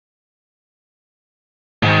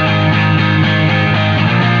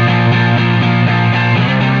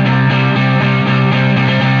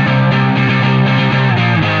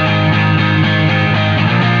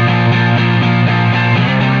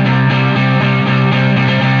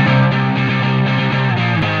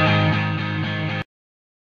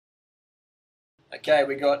Okay,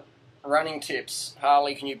 we got running tips.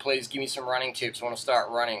 Harley, can you please give me some running tips? I want to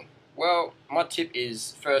start running. Well, my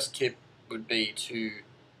first tip would be to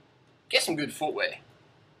get some good footwear.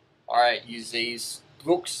 I use these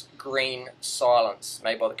Brooks Green Silence,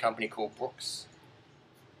 made by the company called Brooks.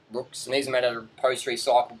 And these are made out of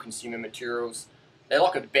post-recycled consumer materials. They're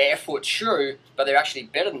like a barefoot shoe, but they're actually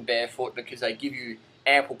better than barefoot because they give you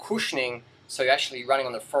ample cushioning, so you're actually running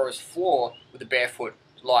on the forest floor with a barefoot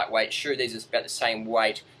lightweight shoe. These are about the same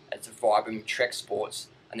weight as the Vibram Trek Sports,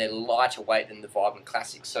 and they're lighter weight than the Vibram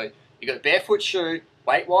Classic. So you've got a barefoot shoe,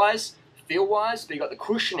 weight-wise, feel-wise, but you've got the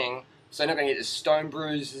cushioning, so you're not going to get the stone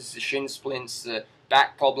bruises, the shin splints, the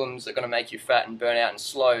back problems that are going to make you fat and burn out and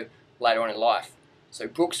slow later on in life. So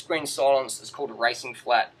Brooks Green Silence is called a racing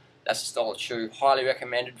flat. That's a style of shoe. Highly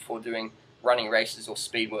recommended for doing running races or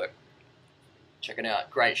speed work. Check it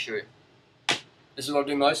out. Great shoe. This is what I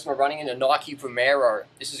do most of my running in, a Nike Vomero.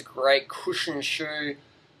 This is a great cushion shoe.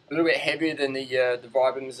 A little bit heavier than the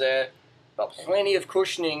Vibrams there, but plenty of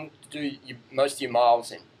cushioning to do most of your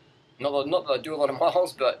miles in. Not that I do a lot of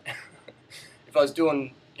miles, but if I was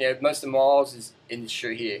doing most of the miles is in this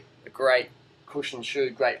shoe here. A great cushion shoe,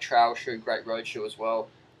 great trail shoe, great road shoe as well.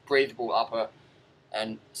 Breathable upper,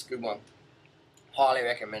 and it's a good one. Highly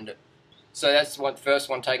recommend it. So that's the first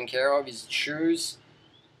one taken care of is shoes.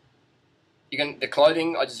 The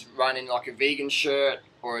clothing, I just run in like a vegan shirt,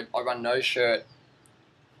 or I run no shirt,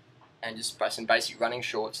 and just some basic running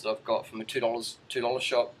shorts that I've got from a $2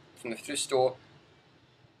 shop from the thrift store.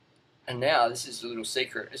 And now this is a little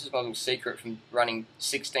secret. This is my little secret from running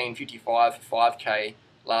 16:55 for 5K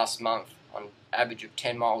last month on average of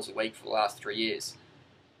 10 miles a week for the last 3 years.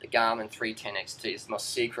 The Garmin 310 XT is my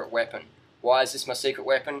secret weapon. Why is this my secret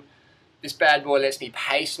weapon? This bad boy lets me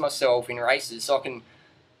pace myself in races, so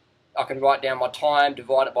I can write down my time,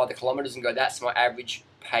 divide it by the kilometers, and go, that's my average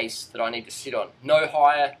pace that I need to sit on. No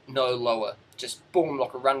higher, no lower. Just boom,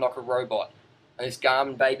 run like a robot. And this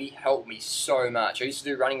Garmin baby helped me so much. I used to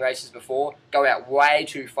do running races before, go out way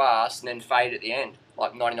too fast and then fade at the end,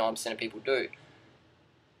 like 99% of people do.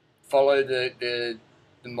 Follow the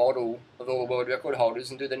model of all the world record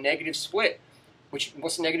holders and do the negative split.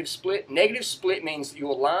 What's the negative split? Negative split means that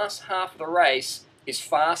your last half of the race is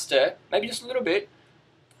faster, maybe just a little bit,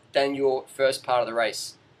 than your first part of the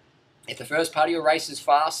race. If the first part of your race is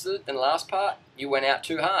faster than the last part, you went out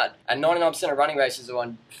too hard. And 99% of running races are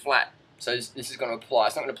on flat. So this is going to apply.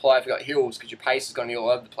 It's not going to apply if you've got hills because your pace is going to be all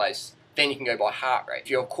over the place. Then you can go by heart rate. If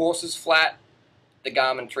your course is flat, the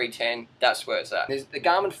Garmin 310, that's where it's at. There's the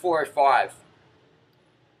Garmin 405.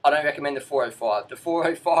 I don't recommend the 405. The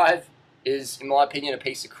 405 is, in my opinion, a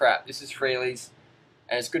piece of crap. This is Freely's,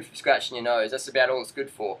 and it's good for scratching your nose. That's about all it's good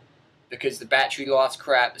for. Because the battery life's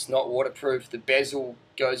crap, it's not waterproof, the bezel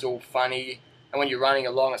goes all funny, and when you're running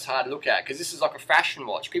along it's hard to look at, because this is like a fashion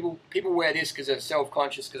watch. People wear this because they're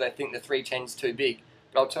self-conscious because they think the 310 is too big.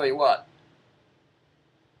 But I'll tell you what,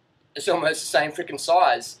 it's almost the same freaking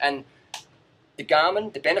size. And the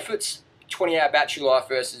Garmin, the benefits, 20-hour battery life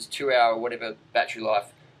versus 2-hour whatever battery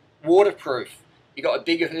life. Waterproof. You got a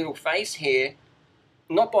bigger little face here,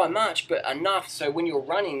 not by much, but enough so when you're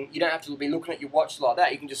running, you don't have to be looking at your watch like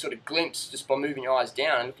that. You can just sort of glimpse just by moving your eyes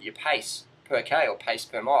down and look at your pace per K or pace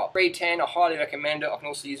per mile. 310, I highly recommend it. I can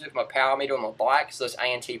also use it with my power meter on my bike, so it's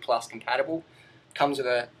ANT Plus compatible. Comes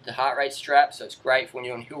with the heart rate strap, so it's great for when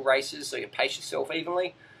you're on hill races, so you can pace yourself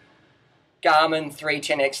evenly. Garmin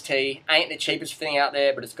 310 XT ain't the cheapest thing out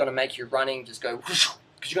there, but it's going to make your running just go whoosh,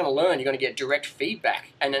 because you're going to learn, you're going to get direct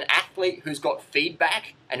feedback. And an athlete who's got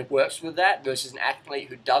feedback and works with that versus an athlete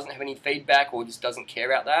who doesn't have any feedback or just doesn't care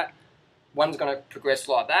about that, one's going to progress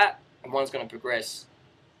like that and one's going to progress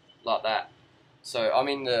like that. So I'm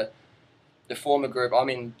in the former group. I'm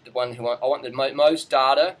in the one who I want the most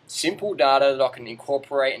data, simple data that I can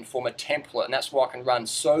incorporate and form a template, and that's why I can run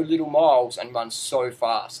so little miles and run so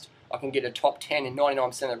fast. I can get a top 10 in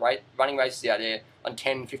 99% of the running races out there on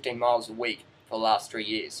 10, 15 miles a week for the last 3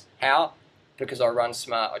 years. How? Because I run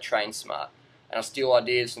smart, I train smart, and I steal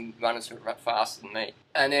ideas from runners who run faster than me.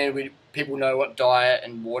 And then people know what diet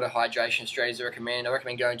and water hydration strategies I recommend. I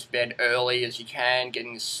recommend going to bed early as you can,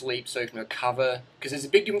 getting sleep so you can recover. Because there's a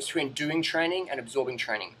big difference between doing training and absorbing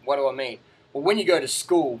training. What do I mean? Well, when you go to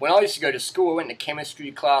school, when I used to go to school, I went to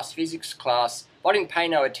chemistry class, physics class. I didn't pay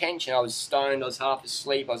no attention. I was stoned, I was half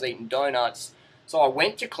asleep, I was eating donuts. So I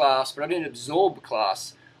went to class, but I didn't absorb the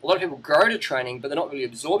class. A lot of people go to training, but they're not really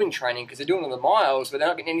absorbing training because they're doing all the miles, but they're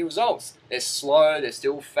not getting any results. They're slow, they're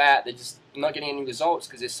still fat, they're just not getting any results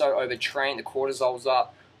because they're so overtrained, the cortisol's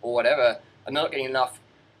up or whatever, and they're not getting enough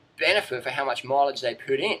benefit for how much mileage they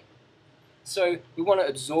put in. So we want to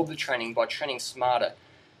absorb the training by training smarter.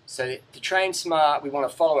 So to train smart, we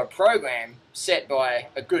want to follow a program set by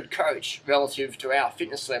a good coach relative to our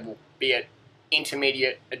fitness level, be it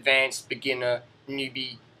intermediate, advanced, beginner,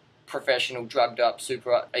 newbie, professional, drugged up,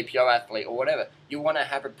 super APO athlete, or whatever. You want to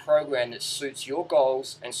have a program that suits your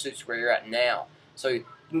goals and suits where you're at now. So you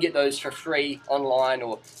can get those for free online,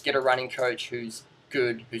 or get a running coach who's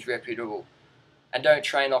good, who's reputable. And don't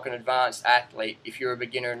train like an advanced athlete if you're a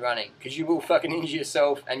beginner in running, because you will fucking injure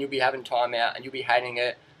yourself and you'll be having time out and you'll be hating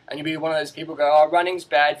it. And you'll be one of those people who go, oh, running's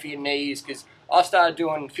bad for your knees, because I started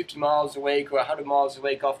doing 50 miles a week or 100 miles a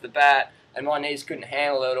week off the bat, and my knees couldn't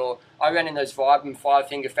handle it. Or I ran in those Vibram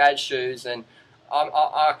 5-finger fad shoes, and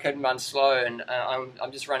I couldn't run slow, and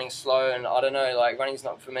I'm just running slow, and I don't know, like, running's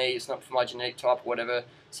not for me, it's not for my genetic type or whatever.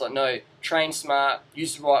 So no, train smart,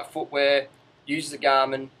 use the right footwear, use the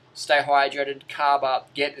Garmin, stay hydrated, carb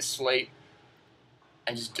up, get the sleep,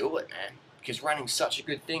 and just do it, man. Because running's such a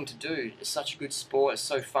good thing to do. It's such a good sport, it's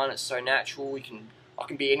so fun, it's so natural. I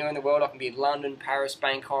can be anywhere in the world. I can be in London, Paris,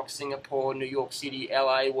 Bangkok, Singapore, New York City,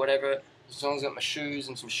 LA, whatever. As long as I've got my shoes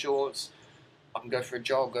and some shorts, I can go for a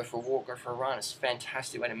jog, go for a walk, go for a run. It's a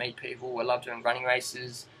fantastic way to meet people. I love doing running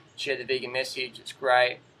races, share the vegan message. It's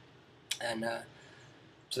great. And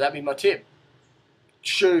so that'd be my tip.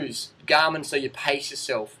 Shoes, Garmin, so you pace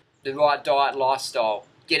yourself. The right diet, lifestyle.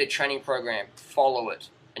 Get a training program, follow it,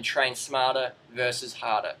 and train smarter versus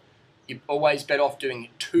harder. You're always better off doing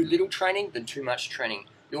too little training than too much training.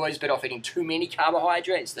 You're always better off eating too many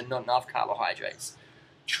carbohydrates than not enough carbohydrates.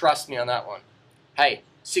 Trust me on that one. Hey,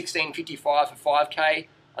 16.55 for 5K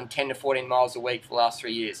on 10 to 14 miles a week for the last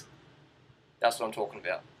 3 years. That's what I'm talking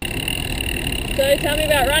about. So tell me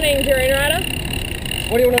about running, Dream Rider.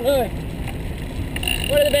 What do you want to know?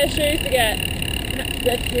 What are the best shoes to get?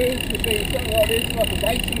 Best shoes would be something like this, like a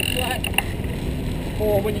racing flat,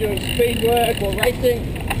 or when you're doing speed work or racing.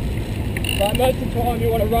 But most of the time you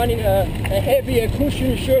want to run in a heavier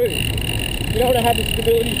cushion shoe. You don't want to have the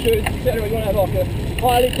stability shoes, etc. You want to have like a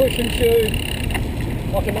highly cushioned shoe,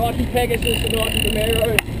 like a Nike Pegasus, a Nike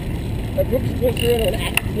Vomero, a Brooks Glycerin, or an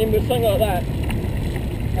Axe Nimbus, something like that.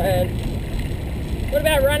 And what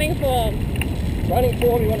about running form? Running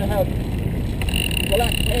form, you want to have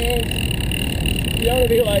relaxed hands. You don't want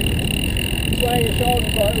to be like swaying your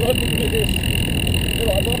shoulders, but a lot of people do this. They're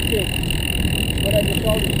like boxing, where they have their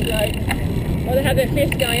shoulders straight. Or they have their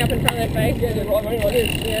fists going up in front of their face. Yeah, they're right running like this.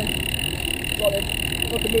 Yeah. Like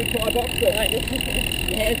a Muay Thai boxer. Like, your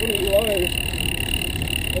hands want to be low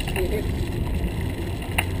next to your hips.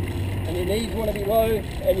 And your knees want to be low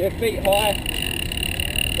and your feet high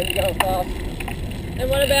when you're going fast. And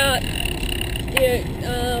what about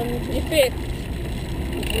your fists?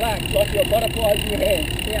 Just relax, like your butterflies in your hands.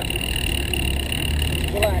 Yeah.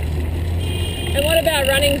 Relax. And what about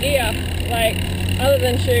running gear? Like, other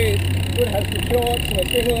than shoes? You want to have some shorts and a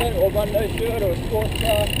singlet, or run no shirt, or a sports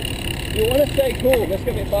bra. You want to stay cool. Let's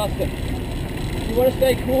go a bit faster. You want to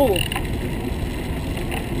stay cool.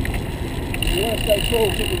 You want to stay cool,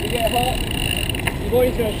 because if you get hot, your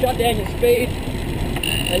body's going to shut down your speed,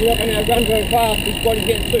 and you're not going to run very fast because your body's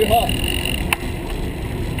getting too hot.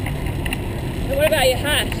 And what about your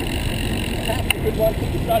hat? The hat's a good one.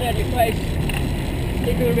 Keep the sun out of your face.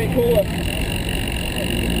 Keep it a bit cooler.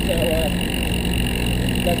 So,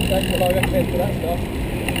 that's what I recommend for that stuff.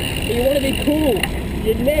 But you want to be cool.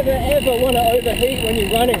 You never ever want to overheat when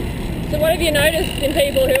you're running. So what have you noticed in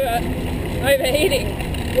people who are overheating?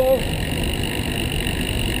 Well,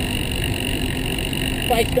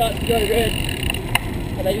 face starts to go red,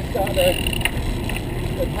 and they just start the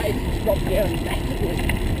pace just drops down massively.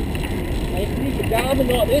 And if you use a Garmin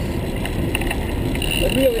like this, a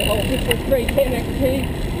really whole system 310 XT,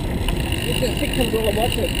 it's a $600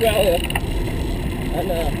 watch in Australia. And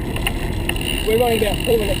we're running about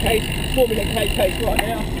 4 minute pace right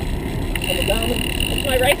now on the Garmin. It's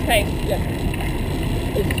my race pace. Yeah.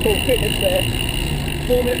 This is called fitness there.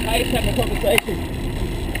 4 minute pace, having a conversation.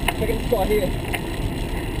 Check it, right here.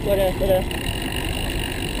 Slow down, slow down.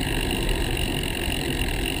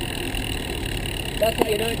 That's how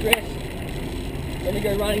you don't dress when you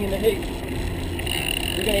go running in the heat.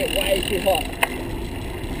 You're going to get way too hot.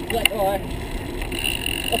 That guy,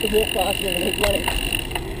 I have to walk faster than he's running.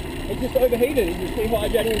 He's just overheated, he's just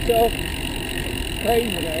dehydrating himself.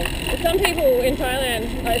 Crazy, man. Some people in Thailand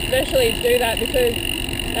especially do that because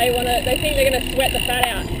they think they're going to sweat the fat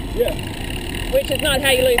out. Yeah. Which is not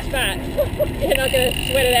how you lose fat. You're not going to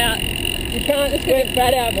sweat it out. You can't sweat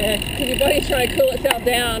fat out, man. Because your body's trying to cool itself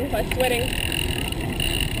down by sweating.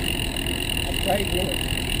 That's crazy, isn't it?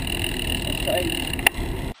 That's crazy.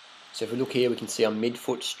 So if we look here, we can see our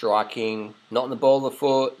midfoot striking, not on the ball of the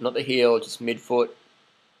foot, not the heel, just midfoot.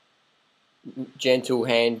 gentle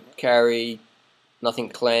hand carry, nothing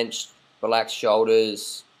clenched, relaxed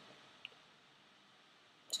shoulders,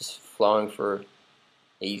 just flowing through,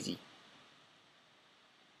 easy.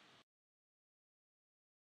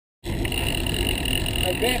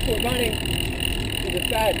 And barefoot running is a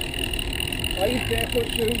fad. I use barefoot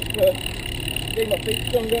shoes to keep my feet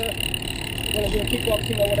stronger when I'm doing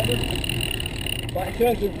kickboxing or whatever. But in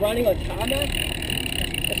terms of running on tarmac,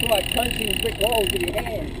 it's like punching brick walls with your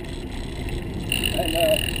hands. And I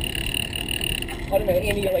don't know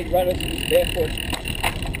any elite runners who use barefoot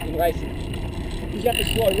in racing. Because you have to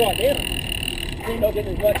slow right down. You're not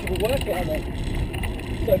getting as much of a workout then.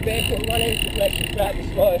 So barefoot running makes you start to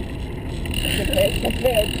slow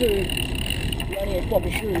compared to running in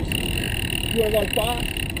proper shoes. If you want to run fast,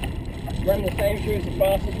 run the same shoes as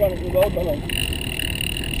fast as runners in the world run on.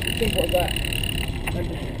 It's simple as that. And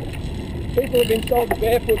people have been sold the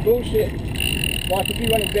barefoot bullshit. Like if you're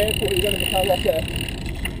running barefoot, you're going to become like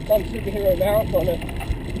some superhero marathoner.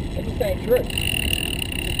 It just ain't true. It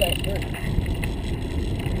just ain't true.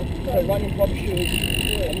 So running proper shoes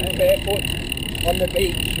and barefoot on the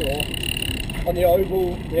beach or on the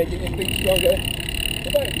oval, get your feet stronger.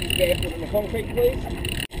 Don't use barefoot in the concrete, please.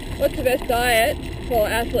 What's the best diet for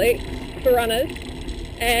athletes, for runners,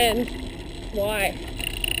 and why?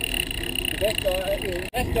 The best diet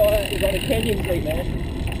is on a Kenyan treat, man.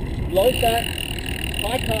 Low fat,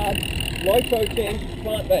 high carb, low protein,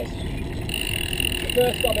 plant-based. The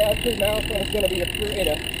first stop out to marathon is going to be a fruit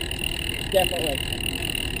eater. Definitely.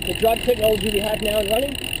 The drug technology we have now in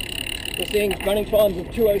running, we're seeing running times of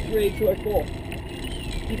 2:03, 2:04.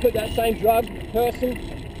 You put that same drug, person,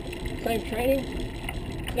 same training,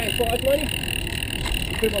 same prize money,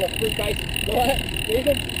 you put them on a fruit-based diet,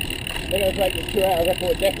 vegan, they're going to break the 2-hour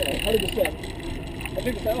record, definitely, 100%. And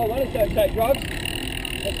people say, oh, runners don't take drugs.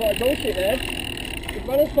 That's like bullshit, man. If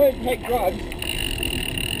runners don't take drugs,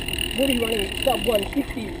 we'll be running sub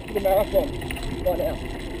 150 for the marathon right now.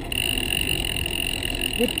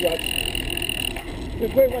 With drugs.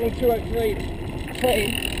 If we're running 2:03 clean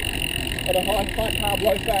on a high carb,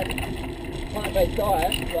 low fat, plant-based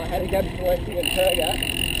diet, like Hattie Gabby Gillespie and Tergat,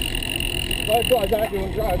 those guys aren't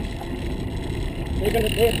doing drugs. They could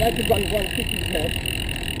run 150s, man,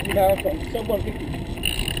 in the marathon, sub 150.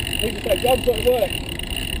 People say drugs don't work.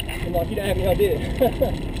 I'm like, you don't have any idea.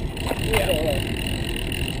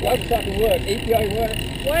 Drugs fucking work, EPO works.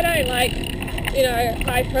 Why don't, like, you know,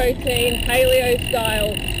 high protein, paleo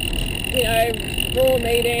style, you know, raw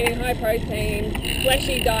meat eating, high protein,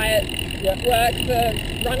 fleshy diet work for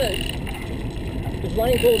runners? Because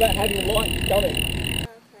running's all about having a light stomach. Okay.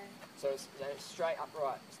 So it's straight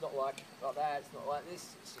upright. It's not like that. It's not like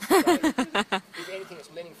this. It's just straight. If anything, it's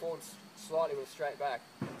leaning forward slightly with a straight back.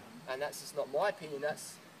 And that's just not my opinion.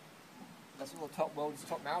 That's what the top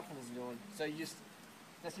marathoners are doing. So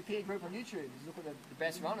that's your peer group on YouTube. You look at the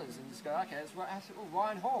best runners and just go, okay,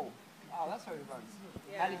 Ryan Hall. Oh, that's how he runs.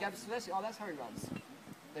 Yeah. Hattie Gabby Gillespie. Oh, that's how he runs.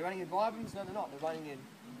 They're running in Vibrams? No, they're not. They're running in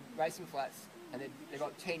racing flats. And they've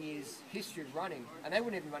got 10 years history of running. And they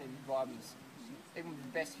wouldn't even run in Vibrams. Even with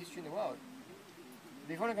the best history in the world.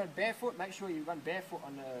 If you want to go barefoot, make sure you run barefoot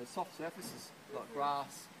on soft surfaces, like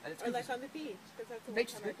grass. And it's Or like on the beach, because that's the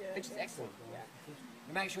beach one time I did. beach is excellent. Yeah.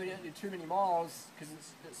 And make sure you don't do too many miles, because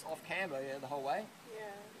it's off camber the whole way. Yeah.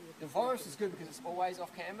 The forest is good because it's always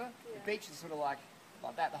off camber. Yeah. The beach is sort of like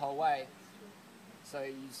that the whole way. So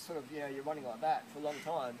you sort of, you're running like that for a long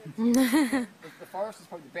time. The forest is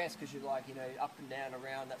probably the best because you're like, up and down,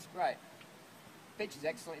 around, that's great. Beach is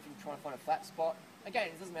excellent if you're trying to find a flat spot. Again,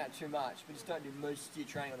 it doesn't matter too much, but just don't do most of your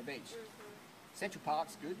training on the beach. Central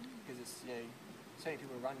Park's good because it's, so many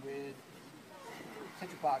people to run with.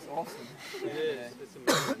 Central Park's awesome. It is. It's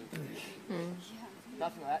amazing.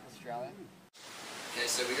 Nothing like that in Australia. Okay,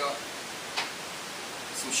 so we got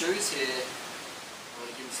some shoes here. I'm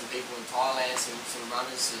going to give some people in Thailand, some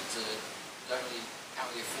runners that can't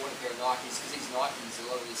really afford a pair of Nikes, because these Nikes,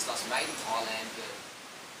 a lot of this stuff's made in Thailand, but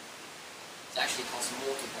it actually costs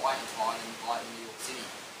more to buy it in Thailand than buy it in New York City.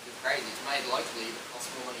 It's crazy. It's made locally, but it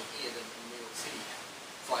costs more money here than in New York City.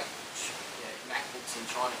 It's like MacBooks in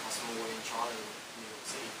China cost more in China than New York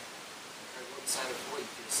City. What were you saying before? You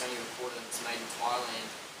could Sony recorder that's made in Thailand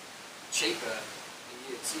cheaper in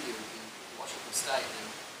New York City or in Washington State than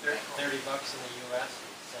 $30 in the US,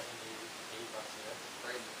 $70, $80 here.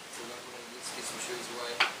 crazy. So we're going to just get some shoes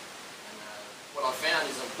away. And what I found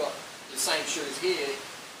is I've got the same shoes here.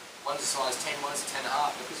 One's a size 10, one's a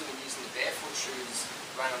 10.5. Because I've been using the barefoot shoes,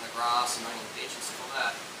 running on the grass and running on the beach and stuff like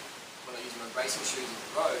that, when I use my racing shoes on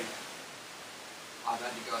the road, I've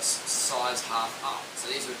had to go a size half up. So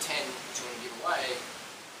these are 10, which I'm going to give away.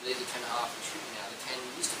 These are 10.5 which fit me now. The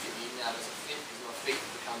 10 used to fit me, now doesn't fit because my feet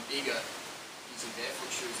have become bigger using barefoot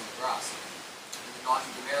shoes in the grass. And the Nike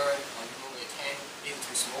Vomero, I'm normally a 10, these are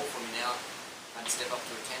too small for me now. I had to step up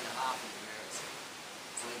to a 10.5 in the Vomeros.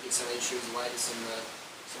 So I'm going to give some of these shoes away to some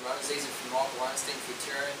runners. These are from Michael Weinstein for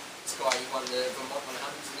Turin. This guy, he won the Vermont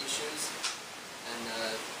 100s in these shoes. And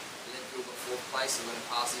then Bill got 4th place. I'm going to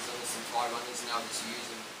pass these on to some Thai runners and they'll just use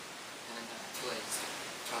them. And please,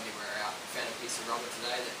 try to wear out. I found a piece of rubber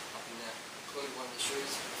today that I can include one of the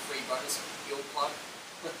shoes, free bonus guild plug.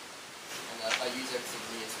 And I use everything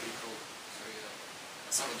here, it's pretty cool. So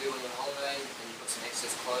that's something to do when you're on holiday and you've got some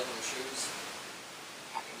excess clothing or shoes,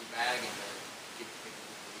 pack it in your bag and